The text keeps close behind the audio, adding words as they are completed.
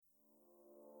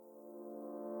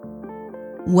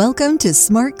Welcome to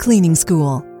Smart Cleaning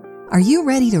School. Are you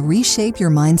ready to reshape your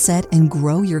mindset and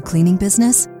grow your cleaning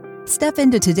business? Step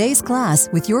into today's class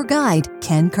with your guide,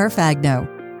 Ken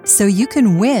Carfagno, so you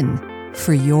can win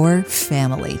for your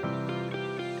family.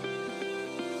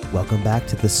 Welcome back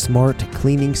to the Smart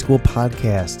Cleaning School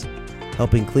podcast,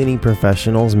 helping cleaning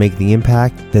professionals make the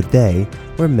impact that they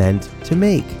were meant to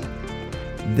make.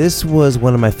 This was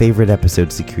one of my favorite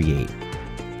episodes to create.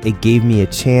 It gave me a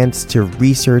chance to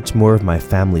research more of my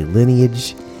family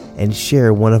lineage and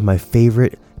share one of my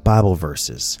favorite Bible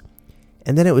verses.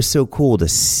 And then it was so cool to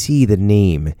see the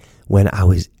name when I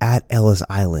was at Ellis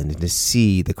Island and to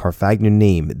see the Carfagno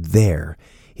name there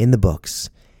in the books,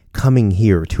 coming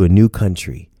here to a new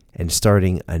country and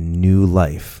starting a new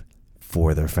life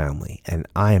for their family. And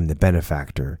I am the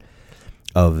benefactor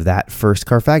of that first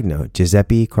Carfagno,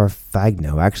 Giuseppe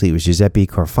Carfagno. Actually, it was Giuseppe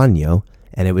Carfagno,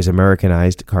 and it was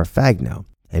Americanized Carfagno.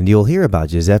 And you'll hear about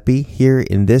Giuseppe here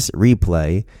in this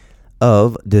replay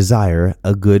of Desire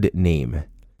a Good Name.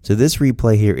 So this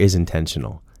replay here is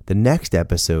intentional. The next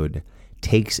episode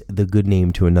takes the good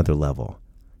name to another level.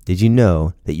 Did you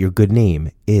know that your good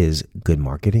name is good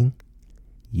marketing?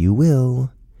 You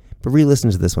will. But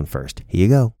re-listen to this one first. Here you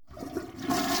go.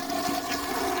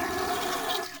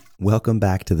 Welcome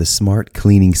back to the Smart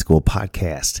Cleaning School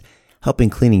podcast,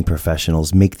 helping cleaning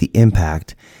professionals make the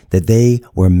impact that they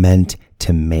were meant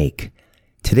to make.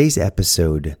 Today's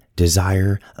episode,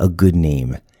 Desire a Good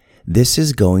Name. This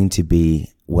is going to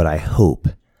be what I hope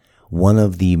one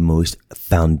of the most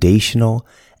foundational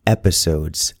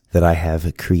episodes that I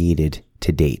have created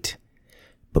to date.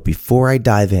 But before I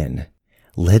dive in,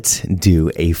 let's do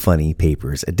a funny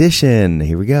papers edition.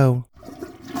 Here we go.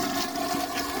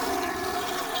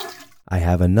 I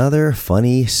have another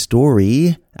funny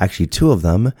story, actually two of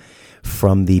them,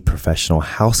 from the Professional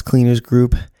House Cleaners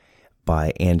group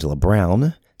by Angela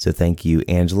Brown. So thank you,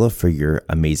 Angela, for your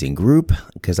amazing group,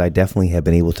 because I definitely have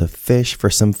been able to fish for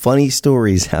some funny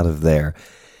stories out of there.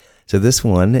 So this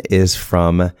one is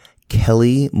from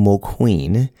Kelly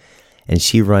Mulqueen, and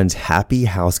she runs Happy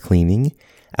House Cleaning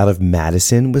out of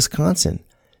Madison, Wisconsin.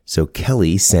 So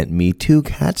Kelly sent me two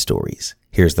cat stories.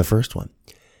 Here's the first one.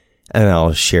 And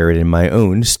I'll share it in my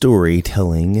own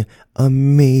storytelling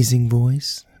amazing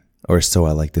voice, or so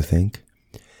I like to think.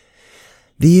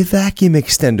 The vacuum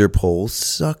extender pole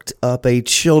sucked up a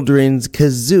children's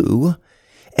kazoo,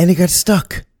 and it got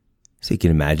stuck. So you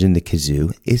can imagine the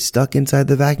kazoo is stuck inside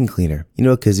the vacuum cleaner. You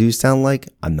know what kazoos sound like?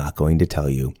 I'm not going to tell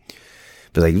you.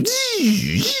 But like,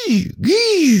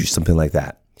 something like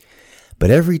that.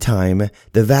 But every time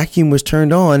the vacuum was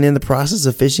turned on in the process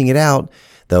of fishing it out,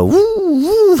 the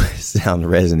woo sound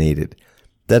resonated.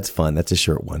 That's fun. That's a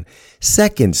short one.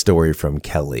 Second story from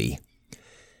Kelly.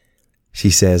 She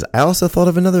says, I also thought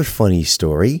of another funny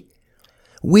story.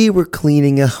 We were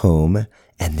cleaning a home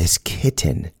and this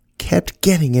kitten kept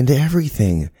getting into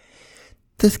everything.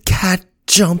 The cat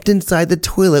jumped inside the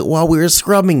toilet while we were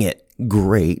scrubbing it.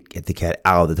 Great. Get the cat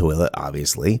out of the toilet,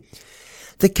 obviously.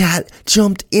 The cat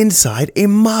jumped inside a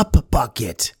mop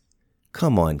bucket.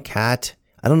 Come on, cat.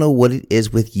 I don't know what it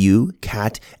is with you,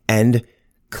 cat, and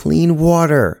clean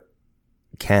water.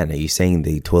 Ken, are you saying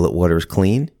the toilet water is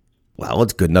clean? Well,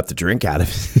 it's good enough to drink out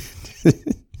of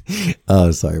it. Oh,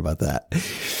 sorry about that.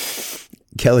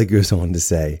 Kelly goes on to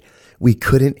say, we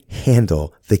couldn't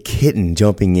handle the kitten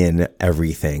jumping in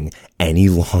everything any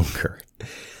longer.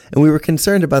 And we were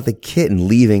concerned about the kitten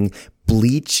leaving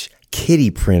bleach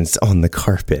kitty prints on the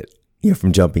carpet,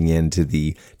 from jumping into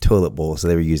the toilet bowl. So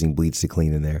they were using bleach to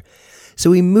clean in there. So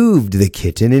we moved the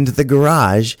kitten into the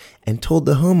garage and told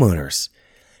the homeowners.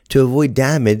 To avoid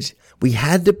damage, we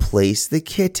had to place the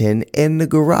kitten in the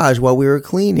garage while we were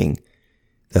cleaning.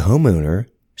 The homeowner,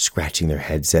 scratching their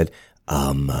head, said,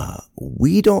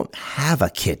 we don't have a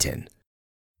kitten.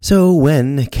 So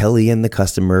when Kelly and the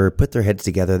customer put their heads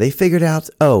together, they figured out,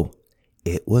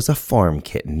 it was a farm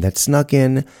kitten that snuck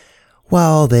in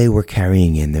while they were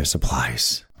carrying in their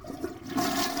supplies.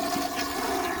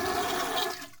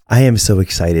 I am so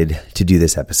excited to do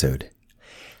this episode.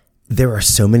 There are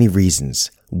so many reasons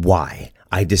why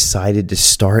I decided to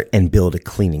start and build a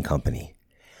cleaning company.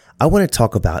 I want to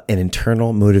talk about an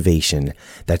internal motivation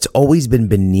that's always been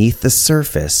beneath the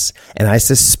surface, and I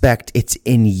suspect it's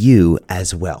in you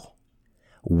as well.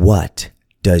 What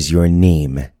does your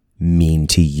name mean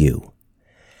to you?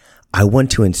 I want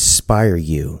to inspire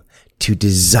you to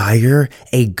desire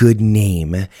a good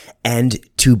name and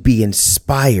to be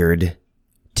inspired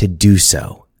to do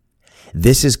so.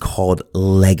 This is called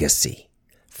legacy.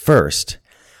 First,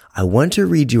 I want to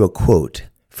read you a quote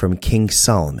from King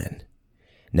Solomon.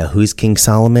 Now, who's King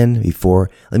Solomon?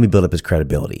 Let me build up his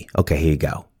credibility. Okay, here you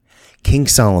go. King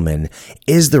Solomon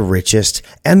is the richest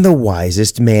and the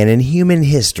wisest man in human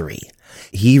history.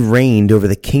 He reigned over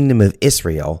the kingdom of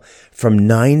Israel from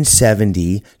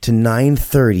 970 to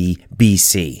 930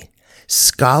 BC.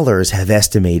 Scholars have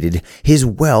estimated his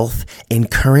wealth in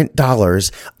current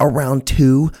dollars around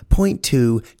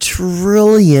 $2.2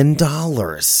 trillion.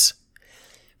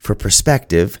 For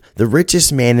perspective, the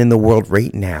richest man in the world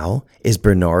right now is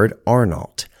Bernard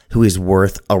Arnault, who is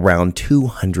worth around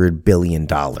 $200 billion.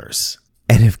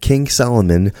 And if King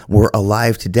Solomon were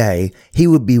alive today, he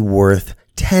would be worth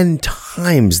 10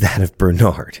 times that of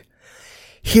Bernard.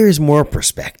 Here's more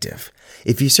perspective.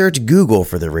 If you search Google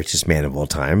for the richest man of all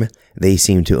time, they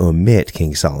seem to omit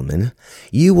King Solomon,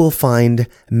 you will find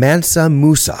Mansa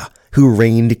Musa, who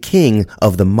reigned king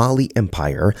of the Mali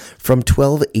Empire from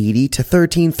 1280 to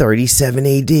 1337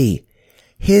 AD.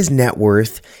 His net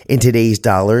worth in today's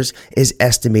dollars is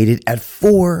estimated at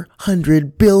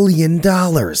 $400 billion.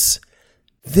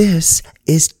 This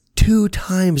is 2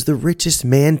 times the richest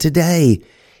man today.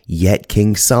 Yet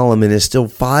King Solomon is still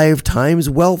 5 times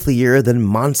wealthier than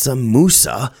Mansa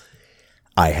Musa.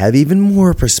 I have even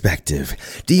more perspective.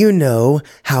 Do you know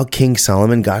how King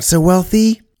Solomon got so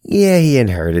wealthy? Yeah, he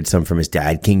inherited some from his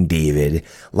dad, King David,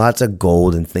 lots of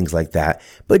gold and things like that.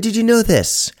 But did you know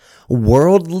this?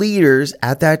 World leaders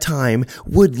at that time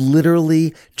would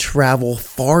literally travel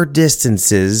far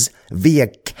distances via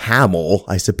camel,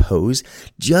 I suppose,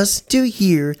 just to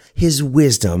hear his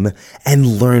wisdom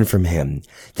and learn from him.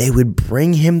 They would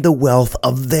bring him the wealth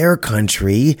of their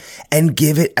country and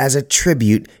give it as a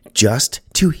tribute just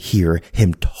to hear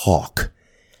him talk.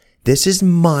 This is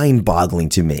mind-boggling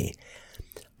to me.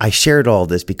 I shared all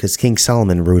this because King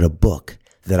Solomon wrote a book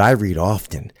that I read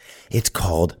often. It's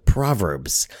called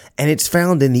Proverbs, and it's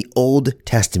found in the Old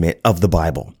Testament of the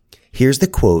Bible. Here's the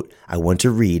quote I want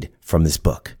to read from this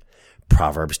book.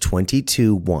 Proverbs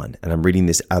 22:1, and I'm reading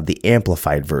this out of the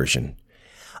Amplified Version.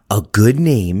 A good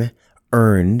name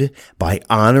earned by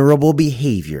honorable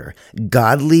behavior,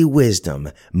 godly wisdom,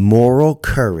 moral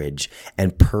courage,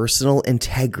 and personal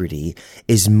integrity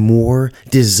is more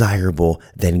desirable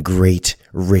than great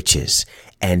riches,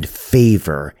 and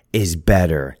favor is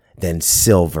better than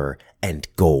silver and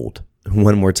gold.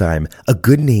 One more time. A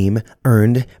good name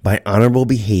earned by honorable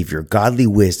behavior, godly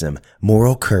wisdom,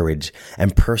 moral courage,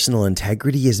 and personal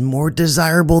integrity is more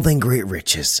desirable than great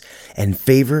riches, and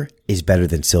favor is better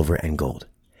than silver and gold.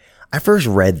 I first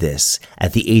read this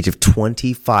at the age of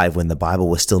 25 when the Bible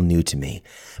was still new to me,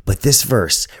 but this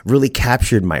verse really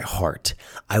captured my heart.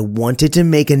 I wanted to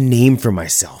make a name for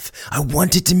myself. I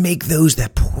wanted to make those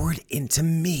that poured into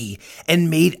me and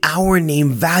made our name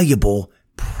valuable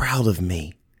proud of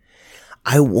me.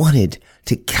 I wanted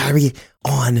to carry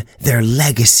on their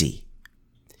legacy.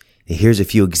 Here's a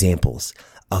few examples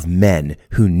of men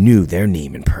who knew their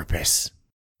name and purpose.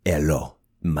 Hello,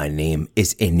 my name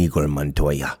is Inigo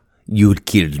Montoya. You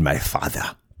killed my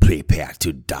father. Prepare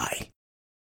to die.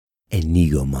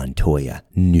 Inigo Montoya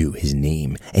knew his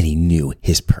name and he knew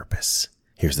his purpose.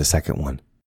 Here's the second one.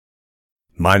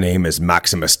 My name is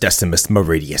Maximus Decimus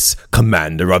Meridius,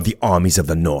 commander of the armies of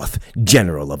the North,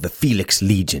 general of the Felix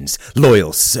legions,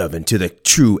 loyal servant to the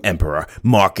true emperor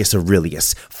Marcus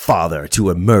Aurelius, father to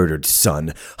a murdered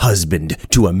son, husband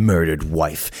to a murdered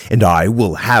wife, and I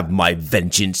will have my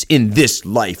vengeance in this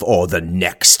life or the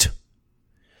next.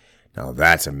 Now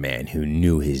that's a man who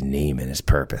knew his name and his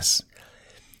purpose.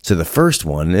 So the first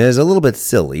one is a little bit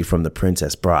silly from The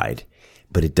Princess Bride,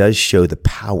 but it does show the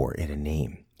power in a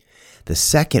name. The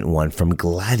second one from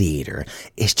Gladiator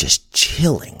is just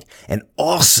chilling and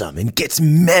awesome and gets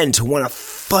men to want to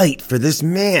fight for this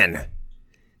man.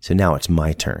 So now it's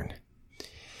my turn.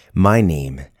 My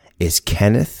name is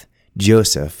Kenneth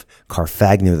Joseph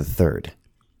Carfagno III.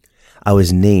 I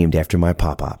was named after my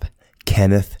pop-up,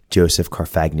 Kenneth Joseph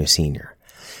Carfagno Sr.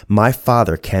 My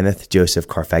father, Kenneth Joseph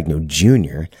Carfagno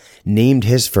Jr., named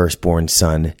his firstborn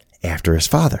son after his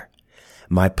father.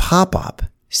 My pop-up,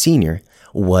 Sr.,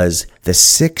 was the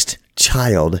 6th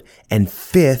child and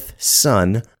 5th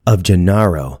son of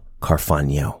Gennaro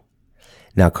Carfagno.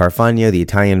 Now, Carfagno, the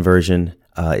Italian version,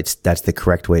 that's the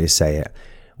correct way to say it.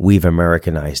 We've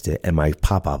Americanized it, and my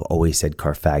pop-up always said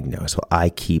Carfagno, so I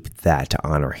keep that to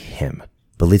honor him.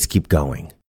 But let's keep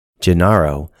going.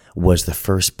 Gennaro was the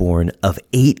firstborn of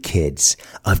 8 kids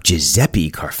of Giuseppe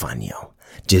Carfagno.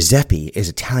 Giuseppe is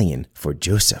Italian for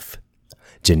Joseph.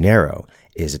 Gennaro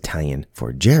is Italian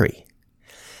for Jerry.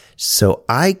 So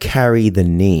I carry the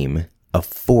name of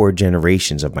 4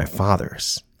 generations of my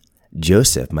fathers.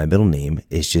 Joseph, my middle name,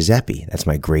 is Giuseppe. That's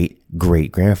my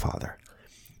great-great-grandfather.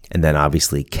 And then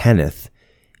obviously Kenneth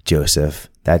Joseph,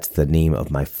 that's the name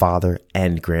of my father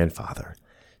and grandfather.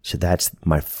 So that's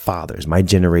my fathers, my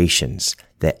generations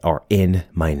that are in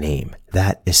my name.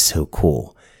 That is so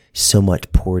cool. So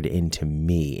much poured into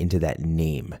me, into that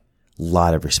name. A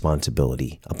lot of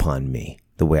responsibility upon me,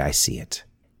 the way I see it.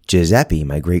 Giuseppe,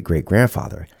 my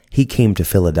great-great-grandfather, he came to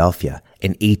Philadelphia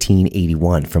in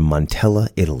 1881 from Montella,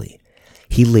 Italy.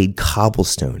 He laid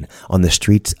cobblestone on the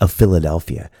streets of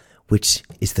Philadelphia, which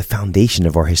is the foundation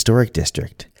of our historic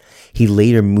district. He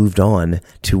later moved on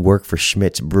to work for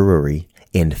Schmidt's Brewery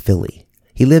in Philly.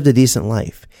 He lived a decent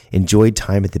life, enjoyed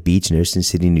time at the beach in Ocean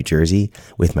City, New Jersey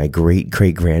with my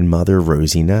great-great-grandmother,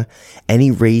 Rosina, and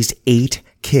he raised 8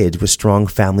 kids with strong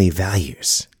family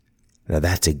values. Now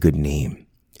that's a good name.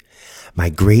 My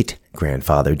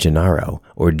great-grandfather, Gennaro,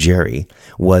 or Jerry,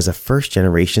 was a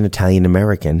first-generation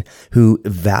Italian-American who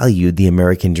valued the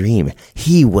American dream.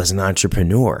 He was an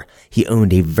entrepreneur. He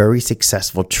owned a very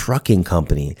successful trucking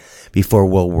company before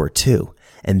World War II,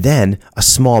 and then a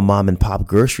small mom-and-pop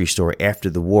grocery store after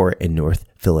the war in North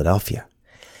Philadelphia.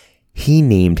 He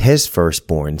named his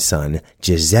firstborn son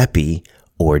Giuseppe,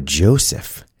 or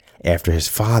Joseph, after his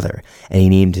father, and he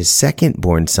named his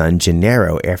second-born son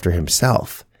Gennaro after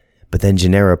himself. But then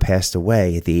Gennaro passed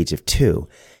away at the age of 2.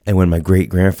 And when my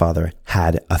great-grandfather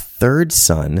had a third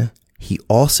son, he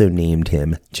also named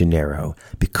him Gennaro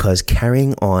because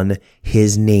carrying on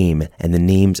his name and the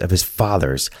names of his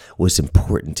fathers was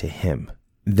important to him.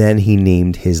 Then he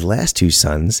named his last 2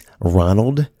 sons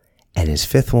Ronald and his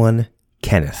 5th one,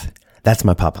 Kenneth. That's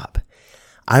my pop-up.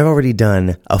 I've already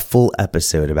done a full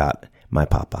episode about my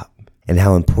pop-up and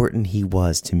how important he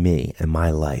was to me and my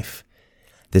life.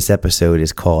 This episode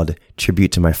is called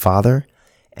Tribute to My Father,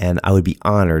 and I would be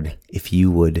honored if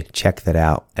you would check that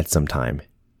out at some time.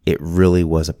 It really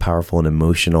was a powerful and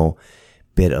emotional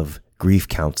bit of grief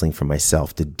counseling for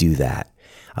myself to do that.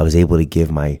 I was able to give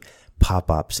my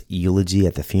pop-up's eulogy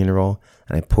at the funeral,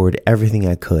 and I poured everything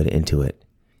I could into it.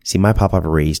 See, my pop-up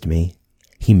raised me.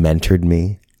 He mentored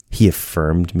me. He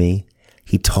affirmed me.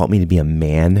 He taught me to be a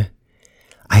man.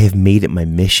 I have made it my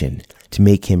mission to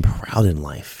make him proud in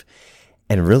life.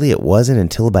 And really, it wasn't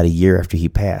until about a year after he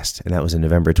passed, and that was in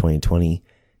November 2020,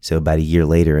 so about a year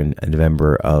later in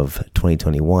November of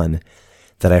 2021,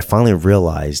 that I finally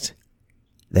realized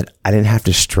that I didn't have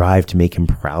to strive to make him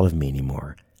proud of me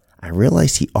anymore. I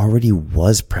realized he already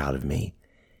was proud of me,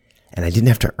 and I didn't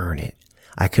have to earn it.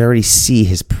 I could already see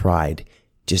his pride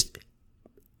just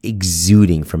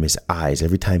exuding from his eyes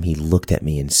every time he looked at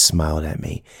me and smiled at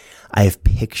me. I have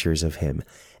pictures of him,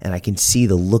 and I can see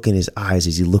the look in his eyes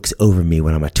as he looks over me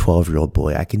when I'm a 12-year-old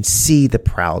boy. I can see the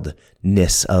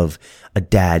proudness of a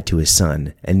dad to his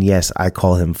son. And yes, I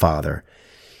call him father.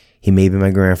 He may be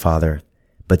my grandfather,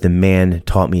 but the man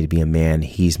taught me to be a man.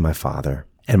 He's my father.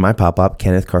 And my pop-up,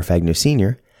 Kenneth Carfagno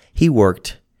Sr., he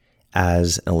worked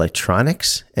as an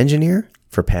electronics engineer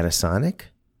for Panasonic,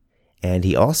 and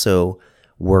he also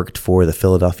worked for the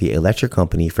Philadelphia Electric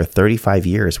Company for 35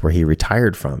 years, where he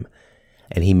retired from.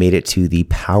 And he made it to the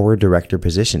power director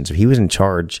position. So he was in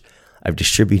charge of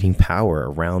distributing power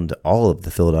around all of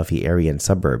the Philadelphia area and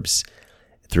suburbs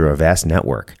through a vast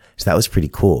network. So that was pretty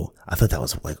cool. I thought that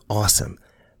was like awesome.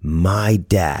 My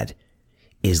dad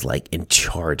is like in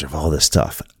charge of all this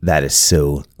stuff. That is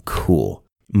so cool.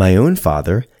 My own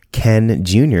father, Ken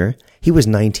Jr., he was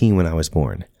 19 when I was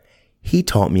born. He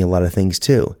taught me a lot of things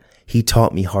too. He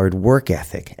taught me hard work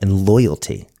ethic and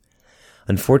loyalty.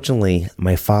 Unfortunately,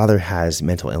 my father has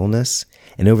mental illness,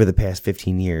 and over the past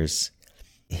 15 years,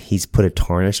 he's put a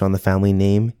tarnish on the family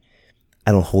name.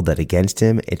 I don't hold that against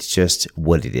him. It's just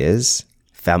what it is.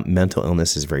 Mental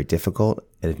illness is very difficult,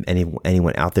 and if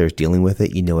anyone out there is dealing with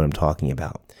it, you know what I'm talking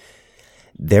about.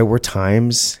 There were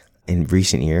times in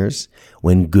recent years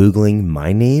when Googling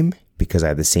my name, because I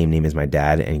have the same name as my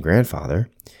dad and grandfather,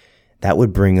 that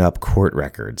would bring up court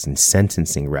records and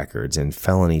sentencing records and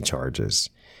felony charges.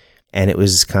 And it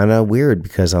was kind of weird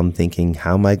because I'm thinking,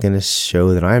 how am I going to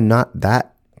show that I'm not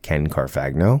that Ken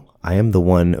Carfagno? I am the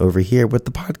one over here with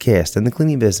the podcast and the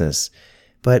cleaning business.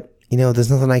 But,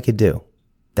 there's nothing I could do.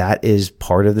 That is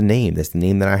part of the name. That's the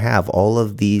name that I have. All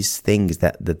of these things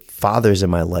that the fathers in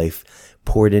my life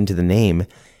poured into the name,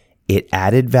 it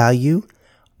added value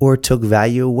or took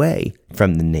value away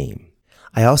from the name.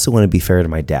 I also want to be fair to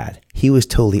my dad. He was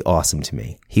totally awesome to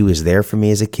me. He was there for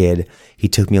me as a kid. He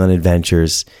took me on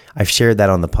adventures. I've shared that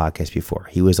on the podcast before.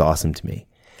 He was awesome to me.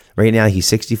 Right now, he's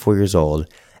 64 years old,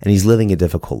 and he's living a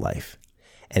difficult life.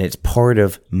 And it's part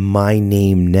of my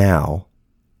name now,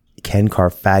 Ken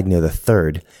Carfagno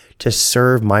III, to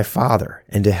serve my father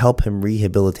and to help him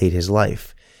rehabilitate his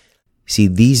life. See,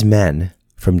 these men,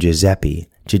 from Giuseppe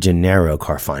to Gennaro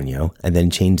Carfagno, and then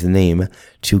change the name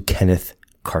to Kenneth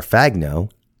Carfagno,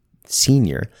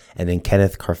 Sr., and then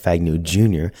Kenneth Carfagno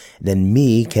Jr., then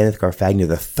me, Kenneth Carfagno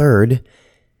III,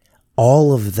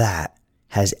 all of that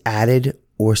has added,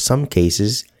 or some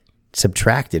cases,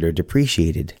 subtracted or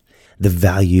depreciated the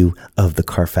value of the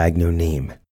Carfagno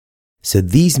name. So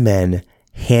these men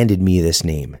handed me this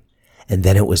name, and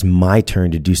then it was my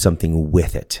turn to do something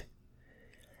with it.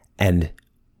 And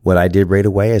what I did right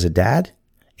away as a dad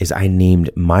is I named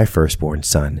my firstborn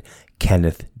son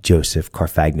Kenneth Joseph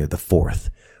Carfagno IV.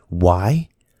 Why?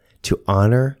 To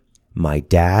honor my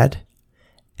dad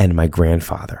and my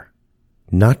grandfather,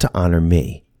 not to honor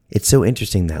me. It's so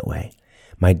interesting that way.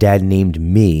 My dad named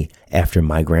me after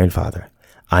my grandfather.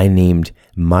 I named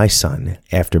my son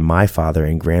after my father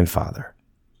and grandfather.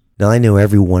 Now, I know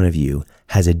every one of you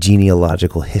has a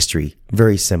genealogical history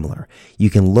very similar. You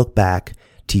can look back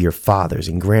to your fathers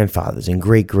and grandfathers and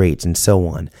great-greats and so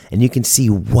on, and you can see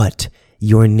what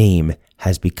your name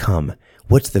has become.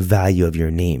 What's the value of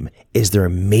your name? Is there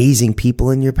amazing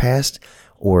people in your past,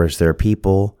 or is there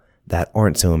people that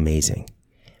aren't so amazing?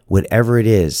 Whatever it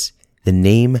is, the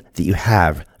name that you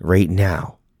have right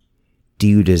now, do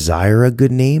you desire a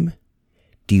good name?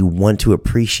 Do you want to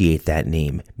appreciate that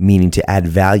name, meaning to add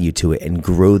value to it and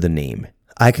grow the name?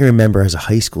 I can remember as a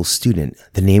high school student,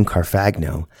 the name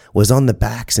Carfagno was on the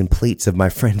backs and plates of my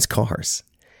friends' cars.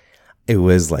 It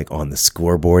was like on the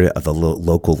scoreboard of the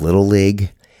local Little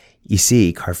League. You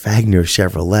see, Carfagno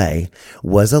Chevrolet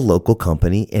was a local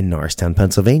company in Norristown,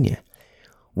 Pennsylvania.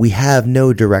 We have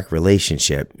no direct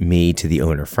relationship, me to the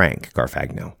owner, Frank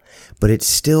Carfagno, but it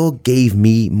still gave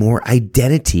me more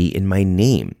identity in my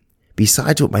name.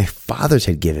 Besides what my fathers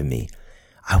had given me,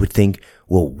 I would think,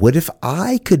 well, what if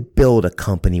I could build a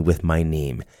company with my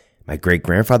name? My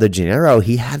great-grandfather Gennaro,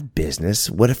 he had business.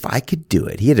 What if I could do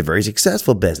it? He had a very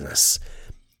successful business.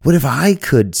 What if I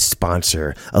could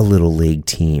sponsor a little league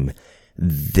team?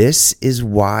 This is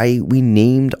why we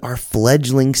named our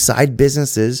fledgling side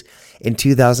businesses in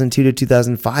 2002 to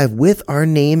 2005 with our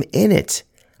name in it.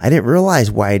 I didn't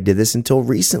realize why I did this until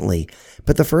recently.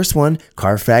 But the first one,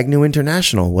 Carfagno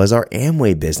International, was our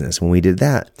Amway business when we did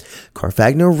that.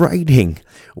 Carfagno Writing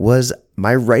was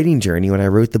my writing journey when I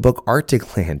wrote the book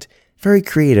Arctic Land. Very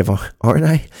creative, aren't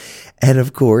I? And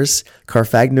of course,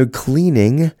 Carfagno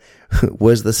Cleaning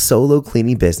was the solo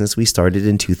cleaning business we started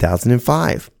in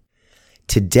 2005.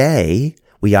 Today,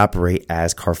 we operate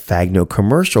as Carfagno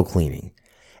Commercial Cleaning.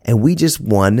 And we just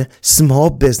won Small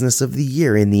Business of the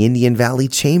Year in the Indian Valley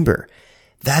Chamber.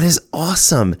 That is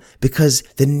awesome because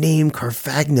the name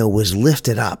Carfagno was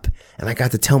lifted up. And I got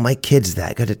to tell my kids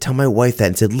that. I got to tell my wife that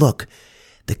and said, look,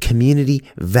 the community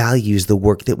values the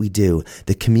work that we do.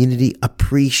 The community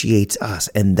appreciates us,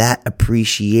 and that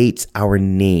appreciates our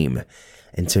name.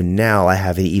 And so now I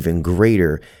have an even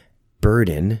greater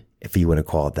burden, if you want to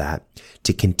call it that,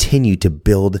 to continue to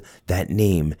build that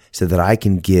name so that I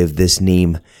can give this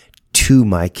name to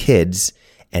my kids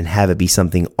and have it be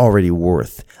something already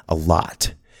worth a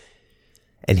lot.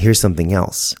 And here's something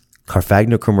else.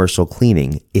 Carfagno Commercial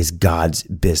Cleaning is God's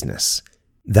business.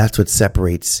 That's what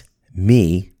separates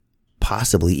me,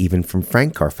 possibly even from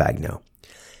Frank Carfagno,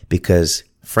 because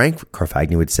Frank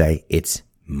Carfagno would say, it's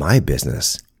my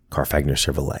business, Carfagno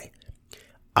Chevrolet.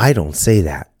 I don't say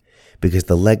that. Because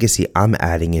the legacy I'm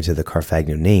adding into the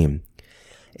Carfagno name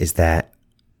is that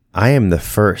I am the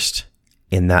first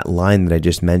in that line that I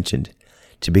just mentioned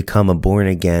to become a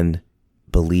born-again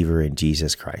believer in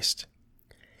Jesus Christ.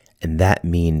 And that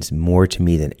means more to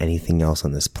me than anything else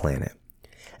on this planet.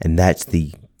 And that's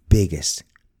the biggest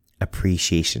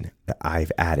appreciation that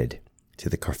I've added to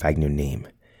the Carfagno name.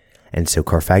 And so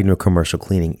Carfagno Commercial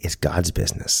Cleaning is God's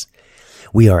business.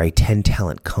 We are a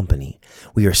 10-talent company.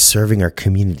 We are serving our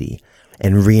community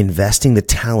and reinvesting the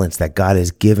talents that God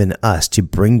has given us to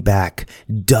bring back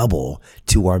double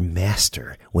to our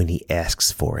master when he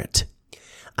asks for it.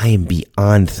 I am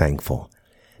beyond thankful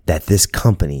that this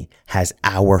company has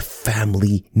our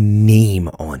family name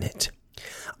on it.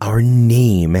 Our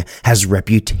name has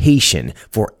reputation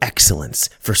for excellence,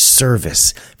 for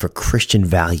service, for Christian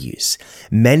values.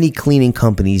 Many cleaning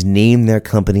companies name their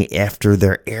company after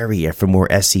their area for more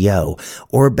SEO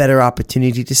or a better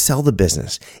opportunity to sell the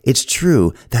business. It's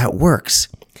true, that works.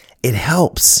 It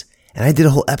helps. And I did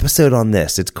a whole episode on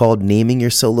this. It's called Naming Your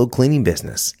Solo Cleaning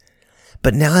Business.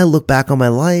 But now I look back on my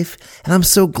life and I'm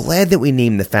so glad that we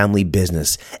named the family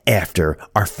business after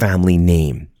our family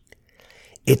name.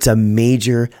 It's a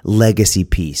major legacy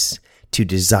piece to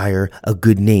desire a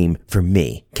good name for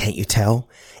me. Can't you tell?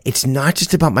 It's not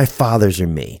just about my fathers or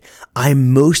me.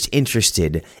 I'm most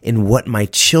interested in what my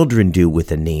children do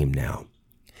with a name now.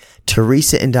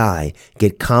 Teresa and I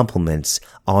get compliments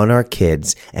on our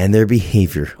kids and their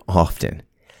behavior often.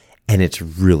 And it's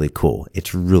really cool.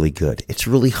 It's really good. It's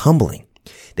really humbling.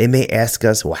 They may ask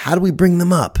us, well, how do we bring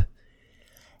them up?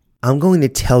 I'm going to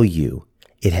tell you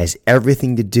it has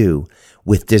everything to do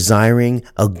with desiring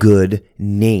a good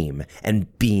name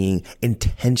and being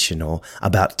intentional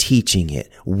about teaching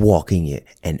it, walking it,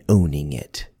 and owning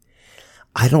it.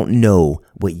 I don't know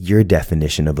what your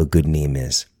definition of a good name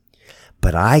is,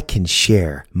 but I can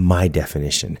share my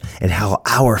definition and how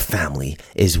our family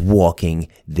is walking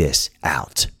this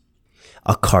out.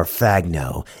 A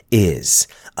Carfagno is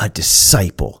a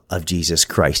disciple of Jesus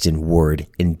Christ in word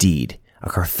and deed. A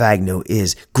Carfagno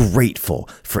is grateful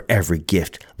for every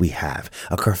gift we have.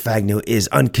 A Carfagno is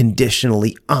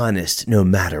unconditionally honest no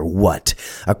matter what.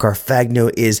 A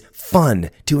Carfagno is fun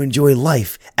to enjoy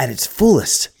life at its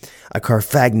fullest. A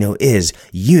Carfagno is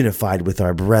unified with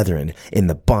our brethren in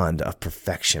the bond of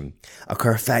perfection. A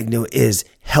Carfagno is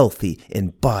healthy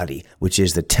in body, which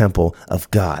is the temple of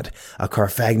God. A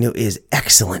Carfagno is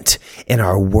excellent in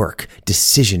our work,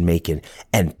 decision-making,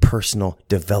 and personal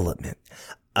development.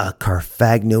 A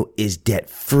Carfagno is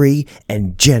debt-free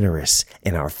and generous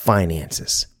in our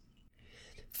finances.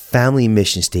 Family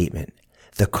mission statement.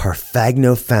 The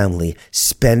Carfagno family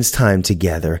spends time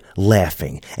together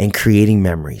laughing and creating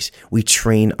memories. We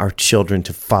train our children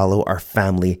to follow our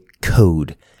family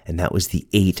code. And that was the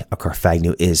 8 A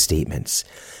Carfagno is statements.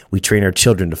 We train our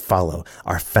children to follow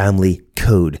our family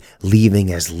code,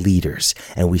 leading as leaders.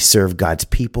 And we serve God's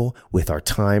people with our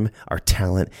time, our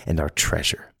talent, and our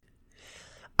treasure.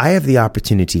 I have the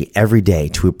opportunity every day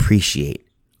to appreciate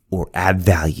or add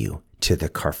value to the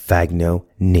Carfagno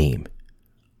name.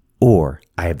 Or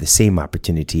I have the same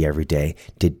opportunity every day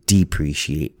to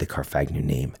depreciate the Carfagno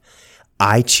name.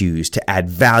 I choose to add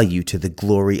value to the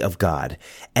glory of God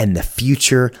and the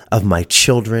future of my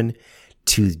children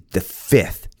to the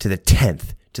 5th, to the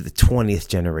 10th, to the 20th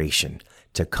generation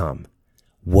to come.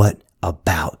 What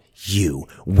about you?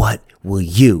 What will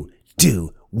you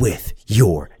do with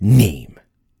your name?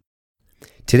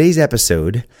 Today's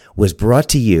episode was brought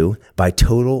to you by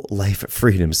Total Life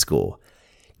Freedom School.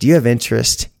 Do you have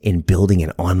interest in building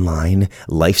an online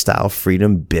lifestyle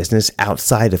freedom business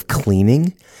outside of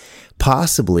cleaning?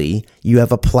 Possibly you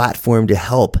have a platform to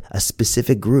help a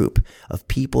specific group of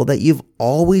people that you've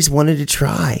always wanted to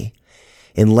try.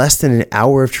 In less than an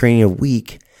hour of training a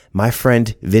week, my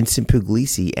friend Vincent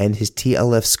Puglisi and his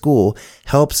TLF school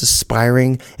helps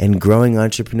aspiring and growing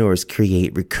entrepreneurs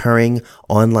create recurring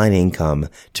online income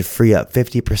to free up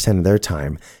 50% of their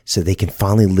time so they can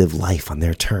finally live life on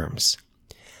their terms.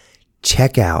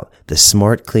 Check out the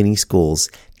Smart Cleaning School's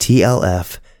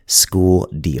TLF School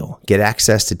deal. Get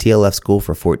access to TLF School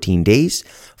for 14 days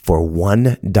for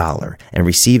 $1 and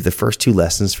receive the first 2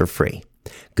 lessons for free.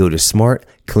 Go to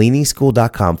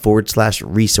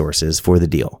smartcleaningschool.com/resources for the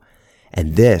deal.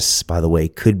 And this, by the way,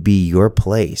 could be your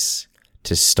place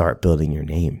to start building your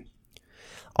name.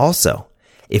 Also,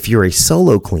 if you're a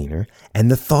solo cleaner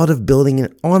and the thought of building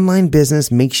an online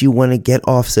business makes you want to get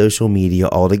off social media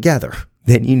altogether,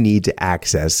 then you need to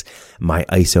access my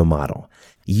ISO model.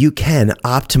 You can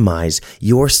optimize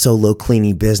your solo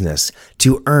cleaning business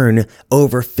to earn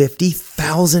over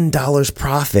 $50,000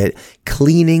 profit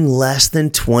cleaning less than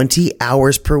 20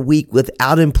 hours per week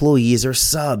without employees or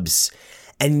subs.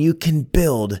 And you can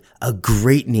build a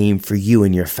great name for you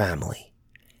and your family.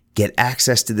 Get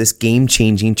access to this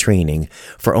game-changing training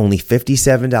for only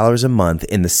 $57 a month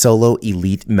in the Solo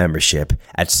Elite membership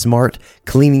at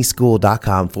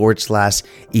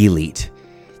smartcleaningschool.com/elite.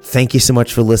 Thank you so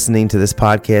much for listening to this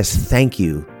podcast. Thank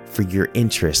you for your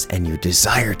interest and your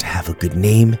desire to have a good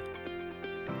name.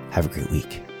 Have a great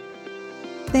week.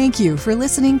 Thank you for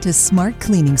listening to Smart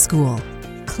Cleaning School.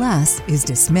 Class is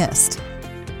dismissed.